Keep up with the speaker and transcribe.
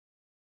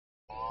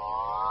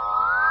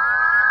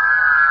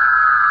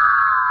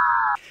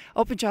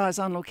OpenJaw is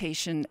on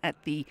location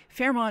at the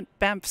Fairmont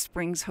Banff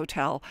Springs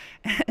Hotel,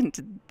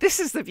 and this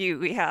is the view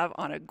we have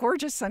on a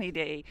gorgeous sunny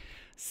day.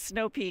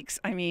 Snow peaks.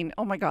 I mean,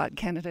 oh my God,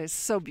 Canada is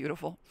so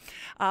beautiful.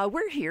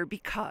 We're here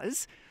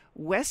because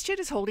WestJet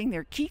is holding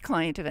their key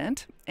client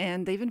event,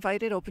 and they've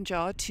invited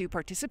OpenJaw to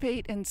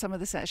participate in some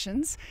of the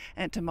sessions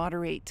and to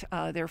moderate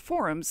their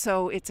forum.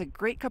 So it's a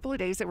great couple of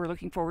days that we're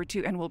looking forward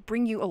to, and we'll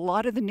bring you a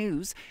lot of the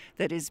news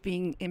that is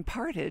being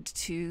imparted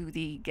to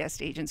the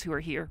guest agents who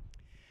are here.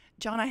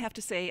 John, I have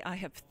to say I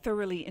have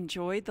thoroughly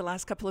enjoyed the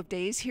last couple of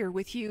days here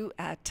with you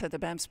at the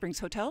Banff Springs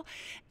Hotel,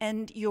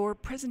 and your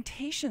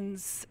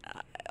presentations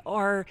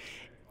are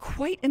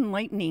quite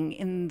enlightening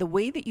in the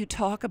way that you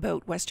talk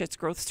about WestJet's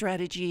growth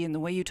strategy and the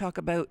way you talk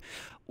about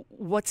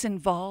what's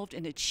involved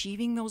in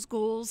achieving those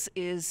goals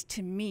is,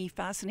 to me,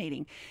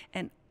 fascinating.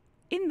 And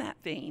in that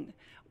vein,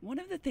 one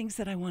of the things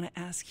that I want to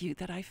ask you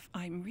that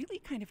I'm really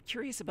kind of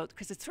curious about,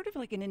 because it's sort of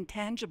like an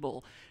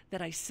intangible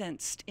that I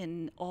sensed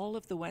in all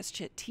of the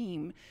WestJet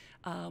team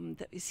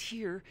that is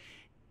here,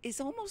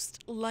 is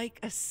almost like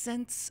a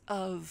sense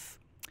of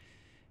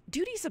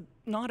duty's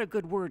not a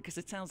good word because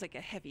it sounds like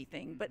a heavy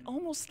thing, but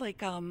almost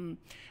like a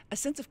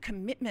sense of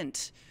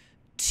commitment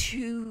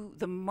to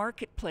the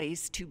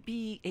marketplace to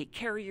be a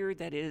carrier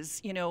that is,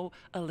 you know,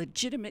 a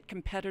legitimate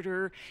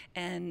competitor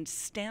and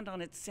stands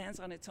on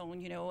its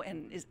own, you know,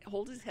 and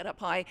holds its head up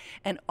high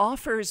and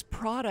offers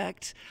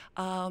product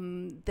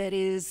that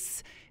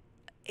is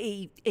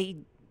a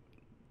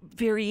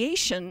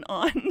variation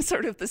on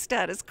sort of the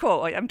status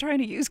quo. I'm trying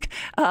to use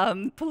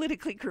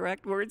politically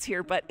correct words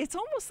here, but it's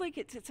almost like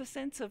it's a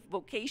sense of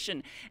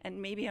vocation,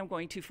 and maybe I'm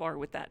going too far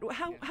with that.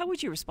 How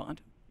would you respond?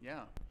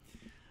 Yeah.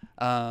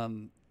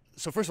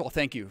 So first of all,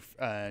 thank you,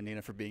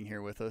 Nina, for being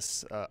here with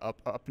us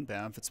up in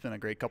Banff. It's been a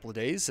great couple of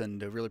days,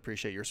 and I really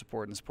appreciate your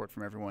support and support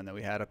from everyone that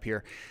we had up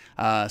here.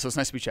 So it's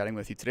nice to be chatting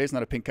with you today. It's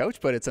not a pink couch,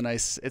 but it's a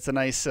nice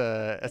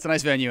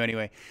venue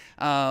anyway.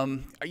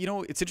 You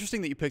know, it's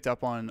interesting that you picked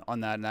up on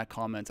that and that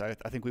comment. I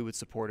think we would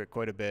support it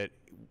quite a bit.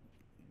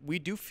 We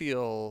do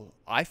feel,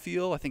 I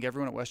think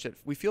everyone at WestJet,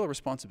 we feel a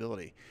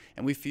responsibility,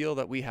 and we feel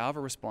that we have a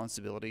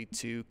responsibility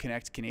to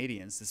connect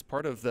Canadians. It's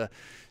part of the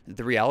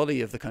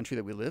reality of the country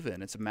that we live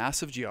in. It's a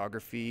massive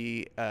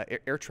geography.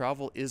 Air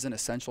travel is an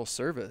essential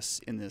service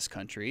in this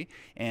country,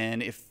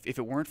 and if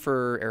it weren't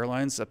for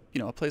airlines, you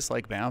know, a place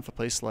like Banff, a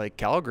place like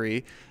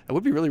Calgary, it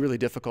would be really, really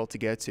difficult to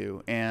get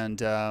to. And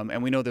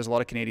we know there's a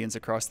lot of Canadians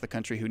across the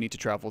country who need to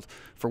travel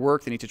for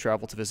work, they need to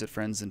travel to visit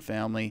friends and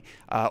family,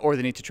 or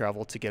they need to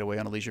travel to get away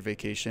on a leisure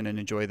vacation and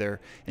enjoy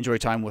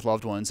time with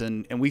loved ones,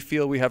 and we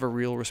feel we have a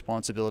real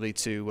responsibility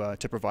to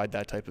provide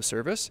that type of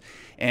service,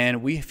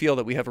 and we feel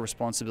that we have a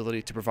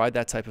responsibility to provide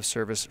that type of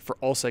service for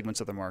all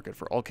segments of the market,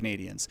 for all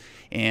Canadians,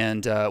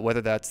 and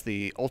whether that's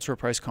the ultra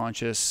price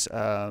conscious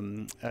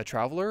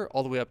traveler,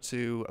 all the way up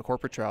to a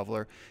corporate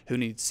traveler who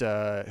needs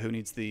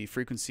the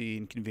frequency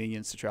and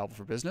convenience to travel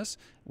for business.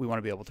 We want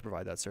to be able to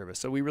provide that service,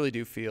 so we really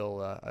do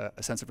feel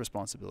a sense of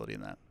responsibility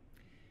in that.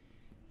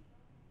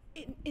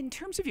 In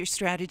terms of your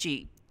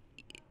strategy,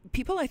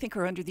 people, I think,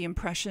 are under the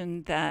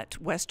impression that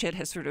WestJet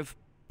has sort of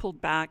pulled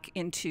back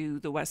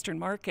into the Western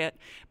market,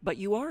 but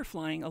you are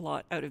flying a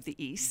lot out of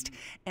the East.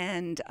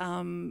 And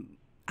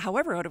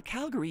however, out of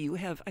Calgary, you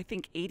have, I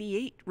think,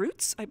 88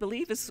 routes, I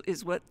believe,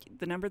 is what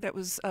the number that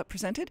was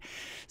presented.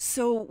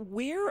 So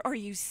where are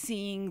you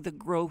seeing the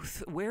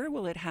growth? Where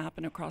will it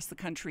happen across the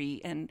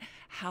country? And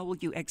how will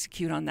you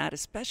execute on that,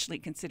 especially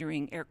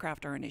considering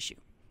aircraft are an issue?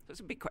 That's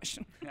a big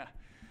question. Yeah.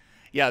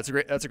 Yeah,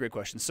 that's a great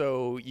question.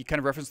 So you kind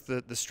of referenced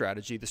the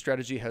strategy. The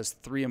strategy has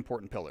three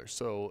important pillars.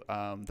 So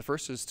the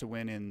first is to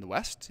win in the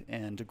West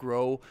and to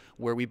grow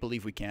where we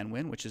believe we can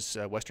win, which is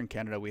Western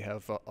Canada. We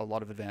have a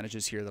lot of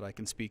advantages here that I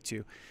can speak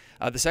to.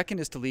 The second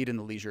is to lead in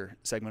the leisure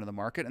segment of the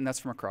market, and that's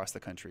from across the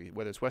country,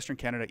 whether it's Western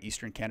Canada,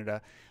 Eastern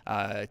Canada,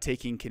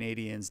 taking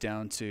Canadians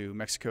down to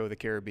Mexico, the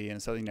Caribbean,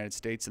 and Southern United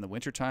States in the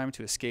wintertime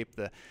to escape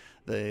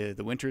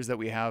the winters that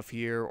we have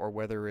here, or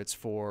whether it's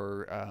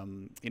for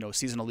you know,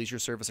 seasonal leisure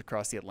service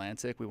across the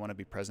Atlantic. We want to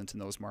be present in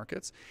those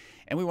markets,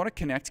 and we want to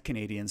connect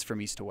Canadians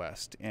from east to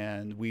west.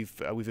 And we've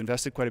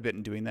invested quite a bit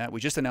in doing that. We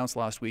just announced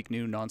last week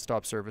new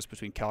nonstop service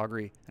between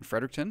Calgary and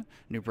Fredericton,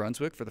 New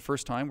Brunswick. For the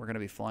first time, we're going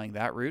to be flying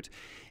that route,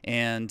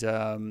 and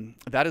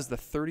that is the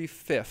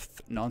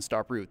 35th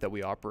nonstop route that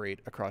we operate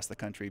across the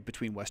country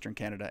between Western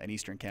Canada and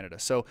Eastern Canada.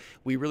 So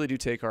we really do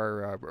take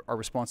our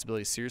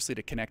responsibility seriously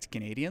to connect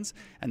Canadians,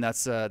 and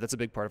that's a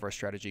big part of our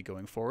strategy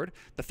going forward.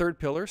 The third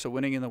pillar, so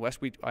winning in the West,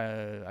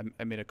 I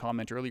made a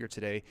comment earlier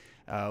today.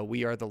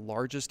 We are the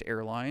largest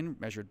airline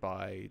measured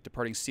by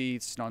departing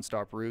seats,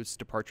 nonstop routes,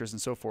 departures,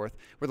 and so forth.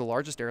 We're the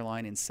largest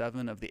airline in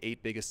 7 of the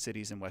 8 biggest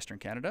cities in Western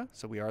Canada.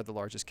 So we are the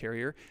largest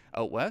carrier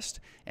out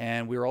west,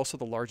 and we're also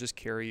the largest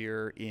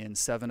carrier in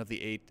 7 of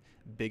the 8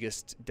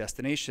 biggest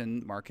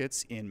destination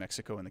markets in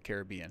Mexico and the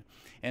Caribbean.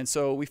 And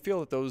so we feel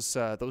that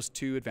those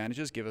two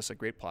advantages give us a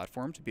great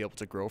platform to be able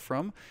to grow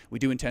from. We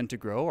do intend to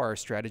grow. Our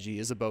strategy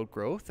is about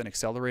growth and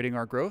accelerating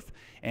our growth,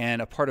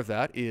 and a part of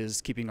that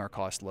is keeping our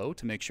costs low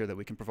to make sure that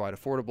we can provide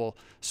affordable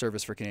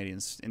service for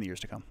Canadians in the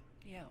years to come.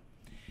 Yeah.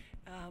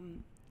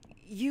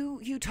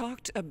 You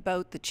talked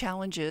about the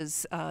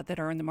challenges that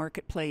are in the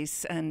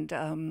marketplace, and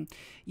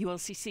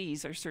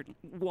ULCCs are certainly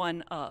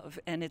one of,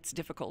 and it's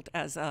difficult,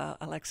 as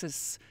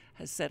Alexis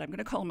has said. I'm going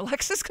to call him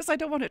Alexis because I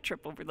don't want to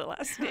trip over the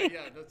last name.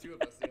 Yeah, the two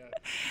of us,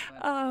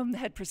 yeah.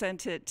 Had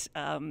presented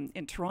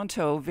in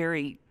Toronto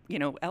very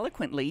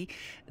eloquently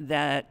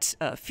that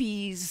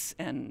fees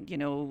and,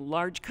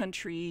 large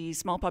country,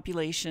 small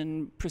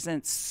population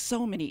presents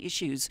so many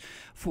issues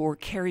for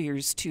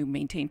carriers to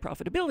maintain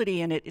profitability.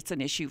 And it's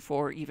an issue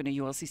for even a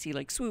ULCC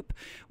like Swoop,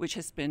 which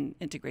has been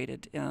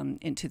integrated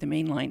into the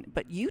main line.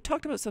 But you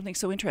talked about something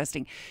so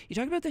interesting. You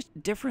talked about the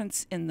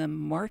difference in the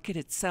market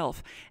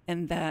itself,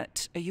 and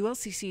that a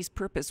ULCC's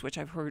purpose, which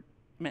I've heard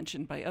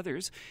mentioned by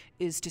others,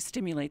 is to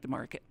stimulate the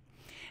market.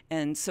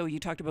 And so you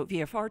talked about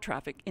VFR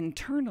traffic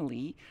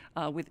internally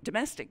with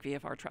domestic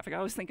VFR traffic. I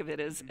always think of it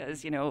as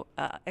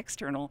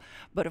external.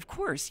 But of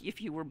course,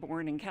 if you were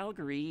born in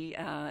Calgary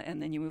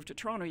and then you moved to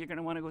Toronto, you're going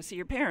to want to go see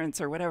your parents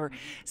or whatever.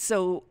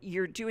 So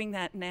you're doing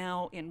that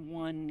now in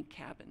one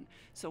cabin.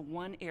 So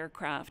one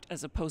aircraft,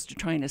 as opposed to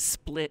trying to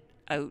split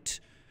out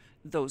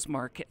those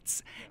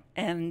markets.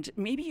 And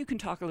maybe you can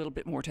talk a little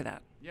bit more to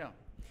that.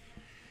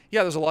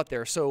 Yeah, there's a lot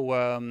there.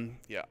 So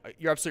yeah,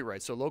 you're absolutely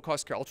right. So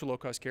ultra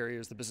low-cost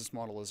carriers, the business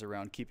model is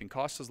around keeping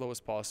costs as low as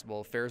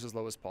possible, fares as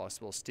low as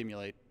possible,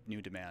 stimulate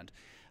new demand.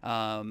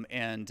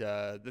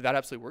 That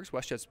absolutely works.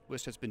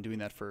 WestJet's been doing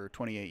that for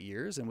 28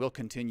 years and will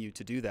continue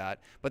to do that.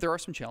 But there are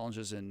some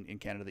challenges in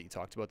Canada that you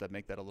talked about that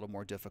make that a little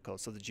more difficult.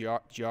 So the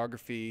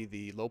geography,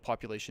 the low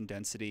population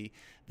density,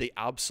 the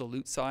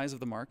absolute size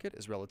of the market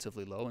is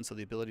relatively low, and so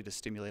the ability to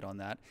stimulate on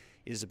that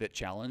is a bit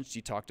challenged.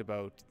 You talked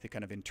about the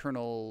kind of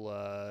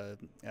internal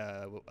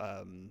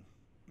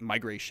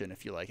migration,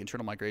 if you like,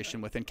 internal migration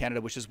within Canada,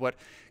 which is what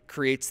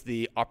creates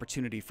the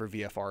opportunity for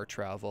VFR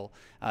travel.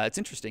 It's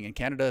interesting, in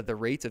Canada, the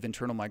rate of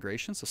internal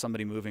migration, so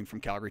somebody moving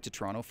from Calgary to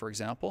Toronto, for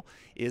example,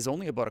 is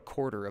only about a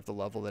quarter of the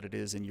level that it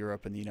is in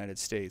Europe and the United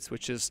States,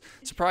 which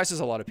surprises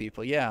a lot of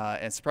people. Yeah,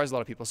 and surprises a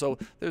lot of people. So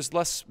there's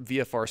less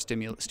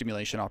VFR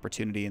stimulation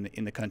opportunity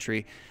in the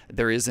country.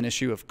 There is an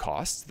issue of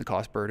cost, the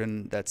cost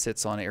burden that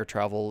sits on air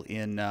travel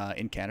in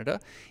Canada.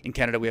 In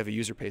Canada, we have a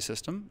user pay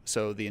system,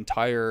 so the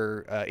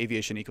entire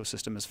aviation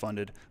ecosystem is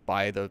funded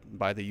by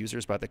the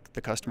users, by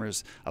the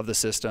customers of the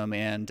system,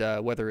 and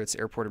whether it's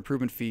airport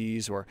improvement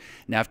fees or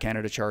NAV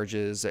Canada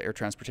charges, air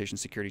transportation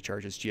security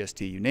charges,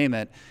 GST, you name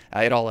it,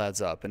 it all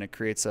adds up, and it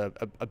creates a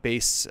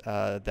base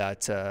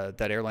that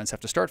airlines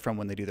have to start from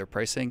when they do their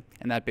pricing,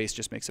 and that base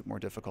just makes it more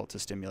difficult to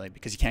stimulate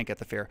because you can't get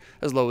the fare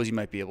as low as you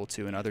might be able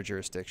to in other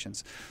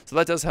jurisdictions. So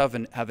that does have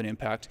an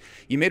impact.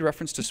 You made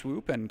reference to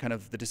Swoop and kind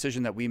of the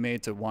decision that we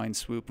made to wind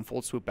Swoop and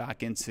fold Swoop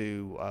back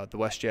into the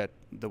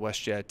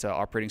WestJet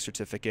operating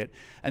certificate.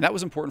 And that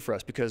was important for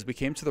us because we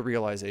came to the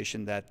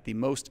realization that the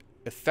most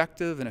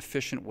effective and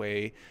efficient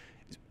way,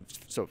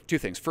 so two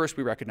things. First,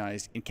 we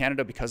recognized in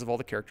Canada, because of all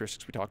the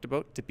characteristics we talked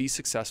about, to be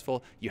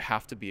successful, you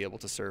have to be able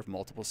to serve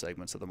multiple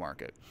segments of the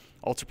market.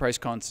 Ultra price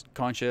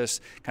conscious,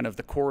 kind of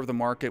the core of the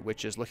market,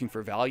 which is looking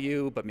for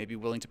value, but maybe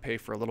willing to pay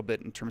for a little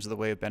bit in terms of the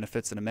way of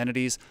benefits and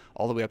amenities,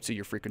 all the way up to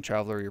your frequent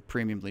traveler, your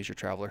premium leisure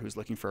traveler who's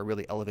looking for a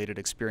really elevated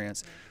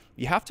experience.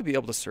 You have to be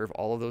able to serve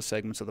all of those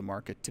segments of the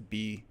market to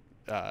be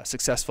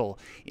successful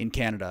in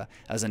Canada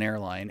as an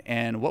airline.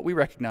 And what we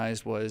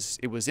recognized was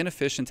it was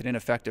inefficient and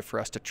ineffective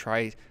for us to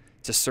try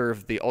to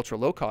serve the ultra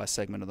low cost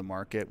segment of the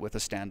market with a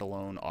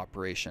standalone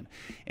operation.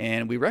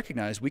 And we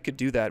recognized we could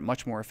do that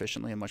much more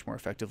efficiently and much more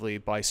effectively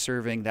by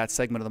serving that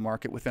segment of the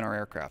market within our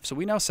aircraft. So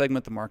we now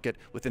segment the market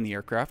within the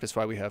aircraft. That's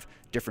why we have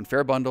different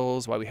fare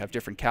bundles, why we have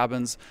different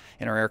cabins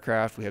in our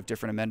aircraft. We have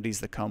different amenities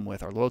that come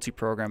with our loyalty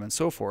program and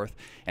so forth.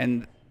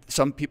 And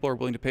some people are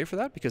willing to pay for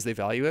that because they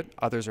value it.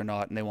 Others are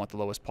not, and they want the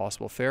lowest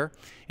possible fare.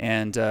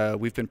 And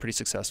we've been pretty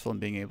successful in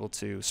being able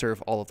to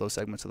serve all of those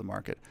segments of the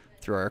market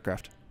through our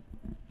aircraft.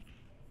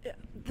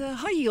 The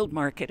high yield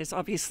market is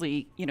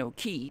obviously,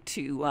 key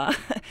to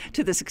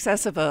to the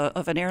success of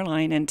an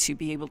airline and to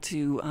be able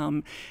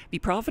to be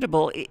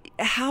profitable.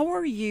 How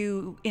are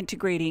you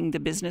integrating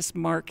the business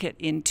market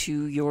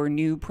into your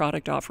new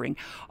product offering?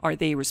 Are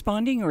they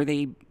responding? Or are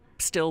they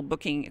still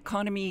booking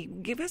economy?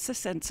 Give us a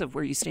sense of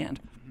where you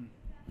stand.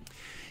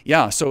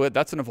 Yeah, so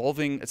it's an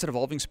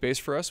evolving space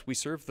for us. We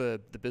serve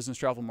the business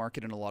travel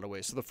market in a lot of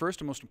ways. So the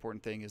first and most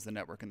important thing is the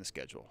network and the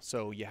schedule.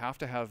 So you have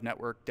to have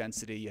network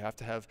density, you have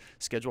to have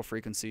schedule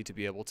frequency to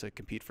be able to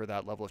compete for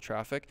that level of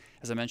traffic.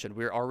 As I mentioned,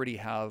 we already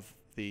have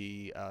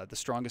the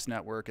strongest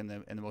network and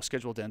the most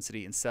scheduled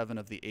density in 7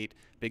 of the 8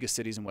 biggest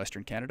cities in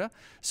Western Canada.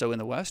 So in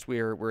the West,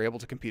 we're able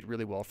to compete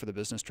really well for the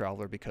business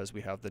traveler because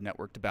we have the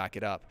network to back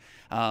it up.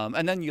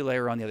 And then you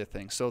layer on the other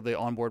things. So the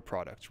onboard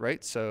product,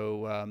 right?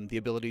 So the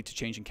ability to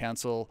change and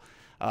cancel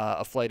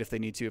a flight if they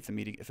need to. If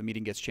a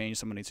meeting gets changed,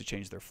 someone needs to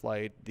change their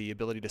flight. The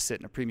ability to sit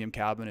in a premium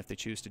cabin if they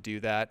choose to do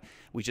that.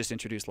 We just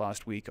introduced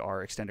last week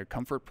our extended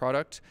comfort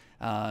product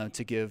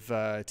to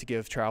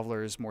give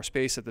travelers more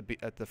space at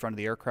the front of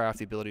the aircraft,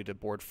 the ability to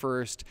board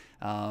first,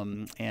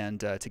 and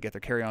to get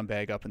their carry-on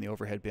bag up in the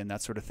overhead bin,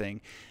 that sort of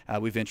thing.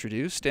 We've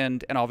introduced,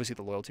 and obviously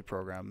the loyalty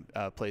program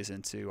plays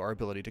into our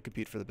ability to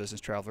compete for the business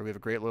traveler. We have a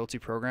great loyalty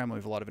program, and we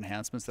have a lot of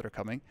enhancements that are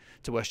coming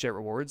to WestJet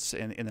Rewards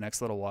in the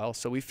next little while.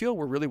 So we feel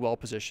we're really well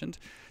positioned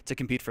to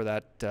compete for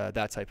that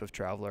type of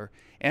traveler,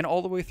 and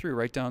all the way through,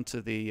 right down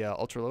to the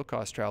ultra low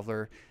cost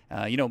traveler.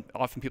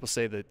 Often people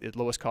say that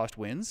lowest cost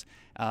wins.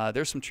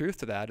 There's some truth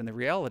to that, and the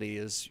reality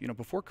is,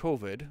 before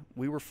COVID,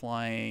 we were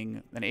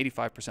flying an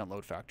 85%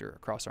 load factor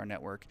across our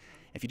network.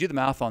 If you do the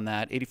math on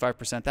that,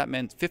 85%, that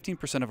meant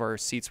 15% of our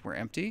seats were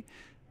empty.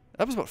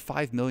 That was about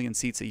 5 million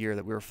seats a year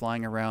that we were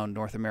flying around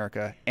North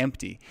America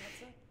empty.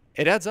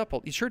 It adds up.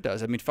 It sure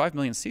does. I mean, 5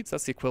 million seats,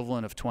 that's the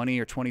equivalent of 20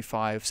 or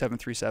 25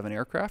 737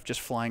 aircraft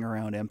just flying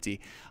around empty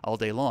all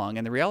day long.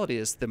 And the reality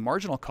is the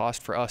marginal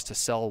cost for us to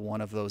sell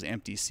one of those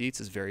empty seats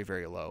is very,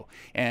 very low.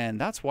 And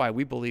that's why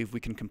we believe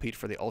we can compete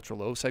for the ultra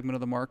low segment of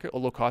the market,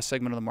 or low cost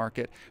segment of the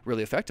market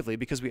really effectively,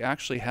 because we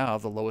actually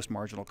have the lowest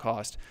marginal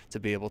cost to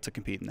be able to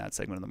compete in that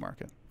segment of the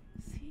market.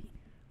 See,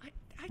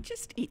 I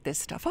just eat this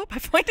stuff up. I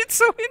find it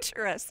so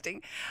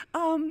interesting.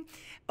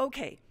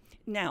 Okay.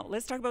 Now,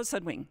 let's talk about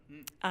Sunwing.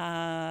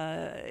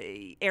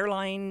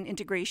 Airline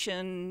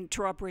integration,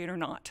 tour operator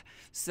not.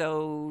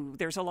 So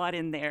there's a lot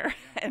in there,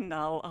 and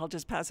I'll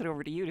just pass it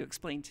over to you to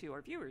explain to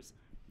our viewers.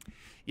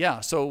 Yeah,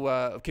 so,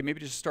 okay, maybe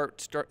just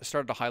start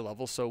at a high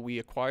level. So we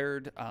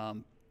acquired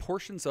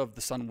portions of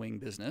the Sunwing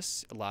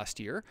business last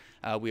year.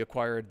 We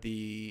acquired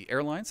the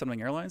airline,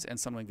 Sunwing Airlines, and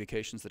Sunwing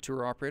Vacations, the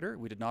tour operator.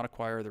 We did not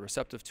acquire the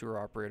receptive tour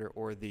operator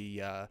or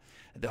the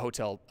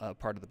hotel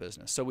part of the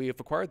business. So we have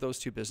acquired those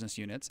two business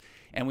units,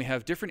 and we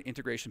have different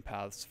integration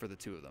paths for the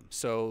two of them.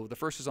 So the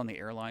first is on the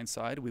airline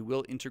side. We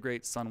will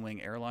integrate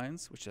Sunwing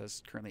Airlines, which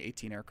has currently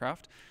 18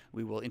 aircraft.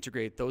 We will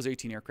integrate those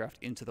 18 aircraft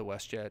into the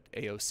WestJet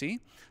AOC.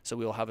 So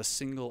we will have a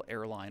single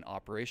airline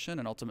operation,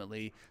 and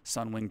ultimately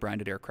Sunwing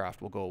branded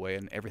aircraft will go away,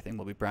 and everything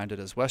will be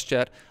branded as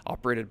WestJet,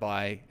 operated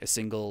by a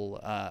single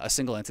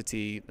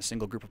entity, a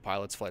single group of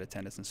pilots, flight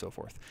attendants, and so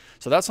forth.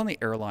 So that's on the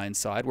airline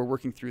side. We're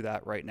working through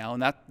that right now,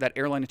 and that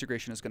airline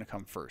integration is going to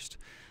come first.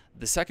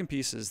 The second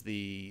piece is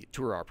the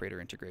tour operator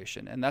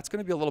integration, and that's going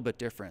to be a little bit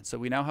different. So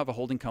we now have a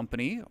holding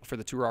company for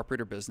the tour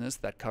operator business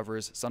that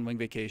covers Sunwing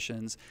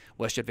Vacations,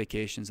 WestJet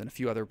Vacations, and a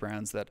few other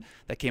brands that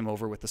came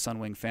over with the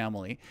Sunwing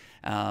family.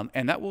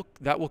 And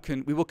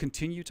we will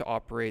continue to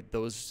operate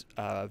those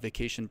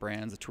vacation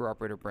brands, the tour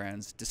operator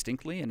brands,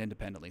 distinctly and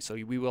independently. So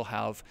we will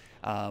have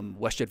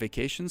WestJet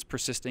Vacations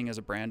persisting as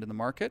a brand in the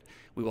market.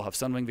 We will have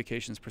Sunwing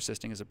Vacations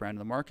persisting as a brand in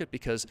the market,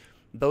 because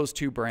those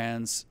two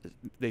brands,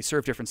 they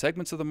serve different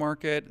segments of the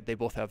market. They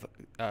both have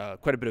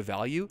quite a bit of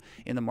value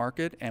in the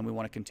market, and we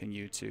want to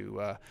continue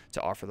to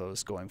offer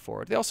those going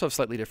forward. They also have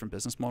slightly different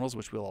business models,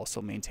 which we'll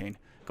also maintain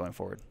going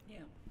forward. Yeah.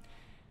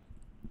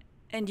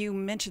 And you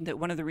mentioned that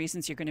one of the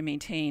reasons you're going to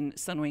maintain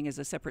Sunwing as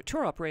a separate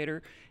tour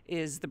operator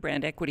is the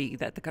brand equity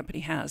that the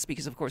company has,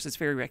 because of course it's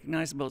very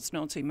recognizable. It's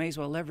known, so you may as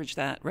well leverage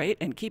that, right,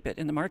 and keep it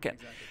in the market.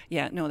 Exactly.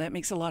 Yeah, no, that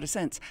makes a lot of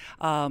sense.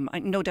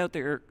 No doubt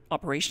there are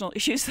operational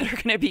issues that are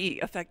going to be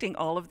affecting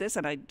all of this,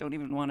 and I don't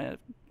even want to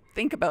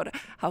think about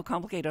how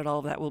complicated all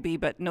of that will be,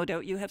 but no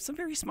doubt you have some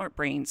very smart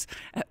brains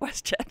at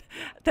WestJet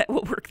that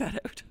will work that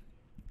out.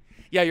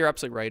 Yeah, you're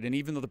absolutely right. And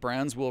even though the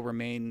brands will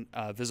remain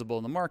visible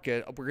in the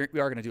market, we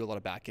are going to do a lot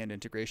of back-end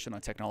integration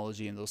on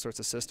technology and those sorts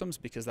of systems,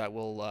 because that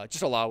will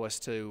just allow us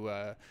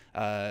to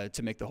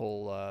make the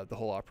whole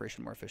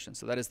operation more efficient.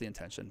 So that is the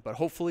intention. But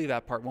hopefully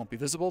that part won't be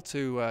visible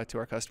to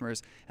our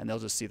customers, and they'll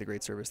just see the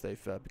great service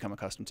they've become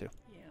accustomed to.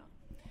 Yeah.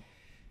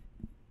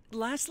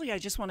 Lastly, I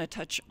just want to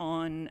touch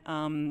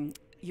on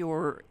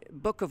your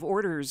book of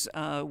orders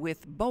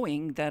with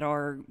Boeing that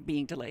are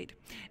being delayed,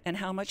 and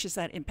how much is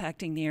that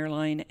impacting the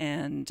airline,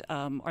 and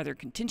are there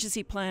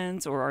contingency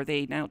plans, or are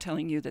they now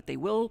telling you that they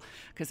will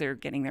because they're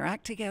getting their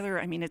act together?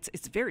 I mean,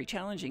 it's very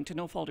challenging, to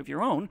no fault of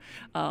your own.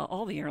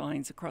 All the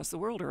airlines across the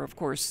world are of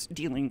course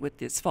dealing with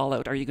this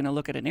fallout. Are you going to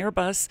look at an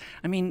Airbus?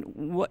 I mean,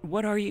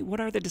 what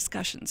are the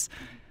discussions?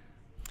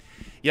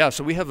 Yeah,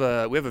 so we have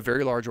a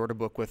very large order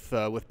book with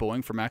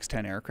Boeing for MAX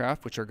 10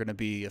 aircraft, which are going to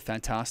be a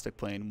fantastic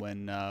plane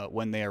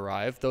when they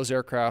arrive. Those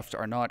aircraft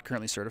are not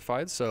currently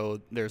certified, so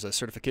there's a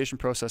certification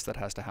process that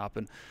has to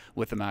happen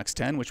with the MAX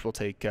 10, which will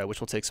take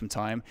some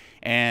time,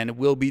 and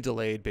will be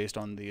delayed based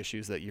on the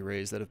issues that you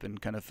raised that have been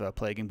kind of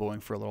plaguing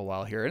Boeing for a little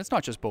while here. And it's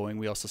not just Boeing;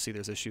 we also see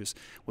there's issues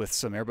with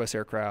some Airbus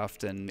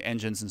aircraft and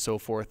engines and so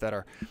forth that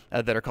are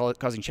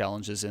causing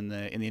challenges in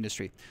the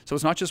industry. So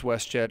it's not just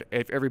WestJet.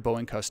 Every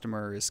Boeing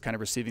customer is kind of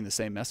receiving the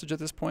same same message at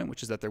this point,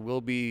 which is that there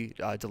will be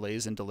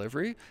delays in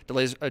delivery.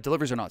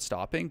 Deliveries are not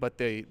stopping, but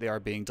they are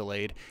being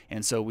delayed,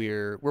 and so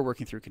we're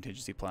working through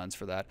contingency plans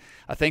for that.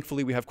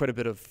 Thankfully, we have quite a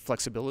bit of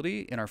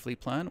flexibility in our fleet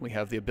plan. We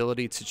have the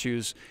ability to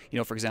choose,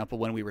 for example,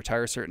 when we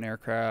retire certain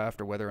aircraft,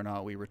 or whether or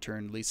not we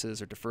return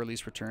leases or defer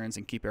lease returns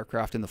and keep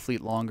aircraft in the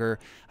fleet longer.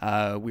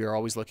 We are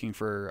always looking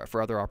for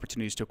other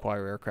opportunities to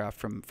acquire aircraft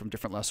from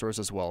different lessors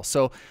as well.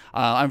 So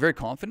I'm very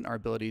confident in our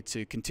ability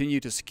to continue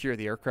to secure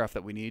the aircraft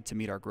that we need to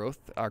meet our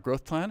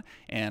growth plan.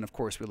 And of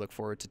course, we look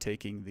forward to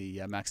taking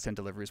the MAX 10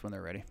 deliveries when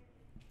they're ready.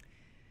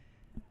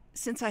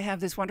 Since I have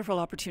this wonderful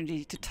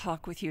opportunity to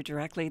talk with you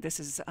directly, this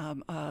is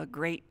a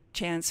great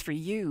chance for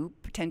you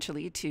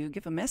potentially to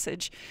give a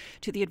message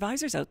to the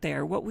advisors out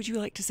there. What would you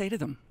like to say to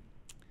them?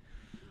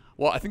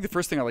 Well, I think the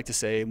first thing I'd like to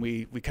say, and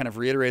we kind of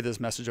reiterated this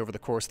message over the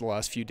course of the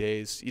last few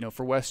days,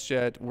 for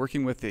WestJet,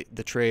 working with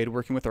the trade,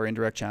 working with our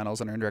indirect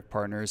channels and our indirect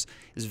partners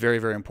is very,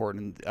 very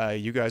important.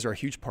 You guys are a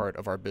huge part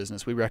of our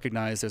business. We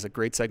recognize there's a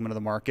great segment of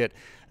the market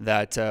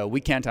that we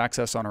can't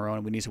access on our own,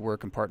 and we need to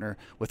work and partner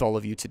with all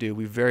of you to do.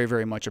 We very,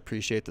 very much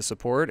appreciate the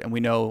support, and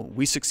we know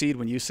we succeed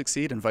when you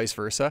succeed and vice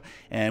versa,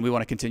 and we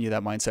want to continue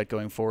that mindset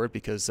going forward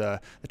because the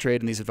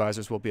trade and these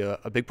advisors will be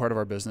a big part of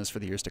our business for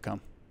the years to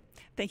come.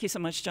 Thank you so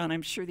much, John.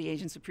 I'm sure the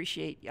agents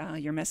appreciate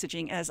your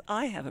messaging, as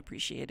I have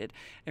appreciated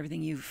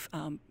everything you've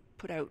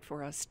put out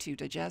for us to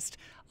digest.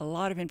 A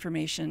lot of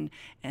information,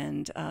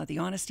 and the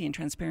honesty and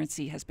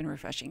transparency has been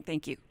refreshing.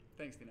 Thank you.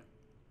 Thanks, Tina.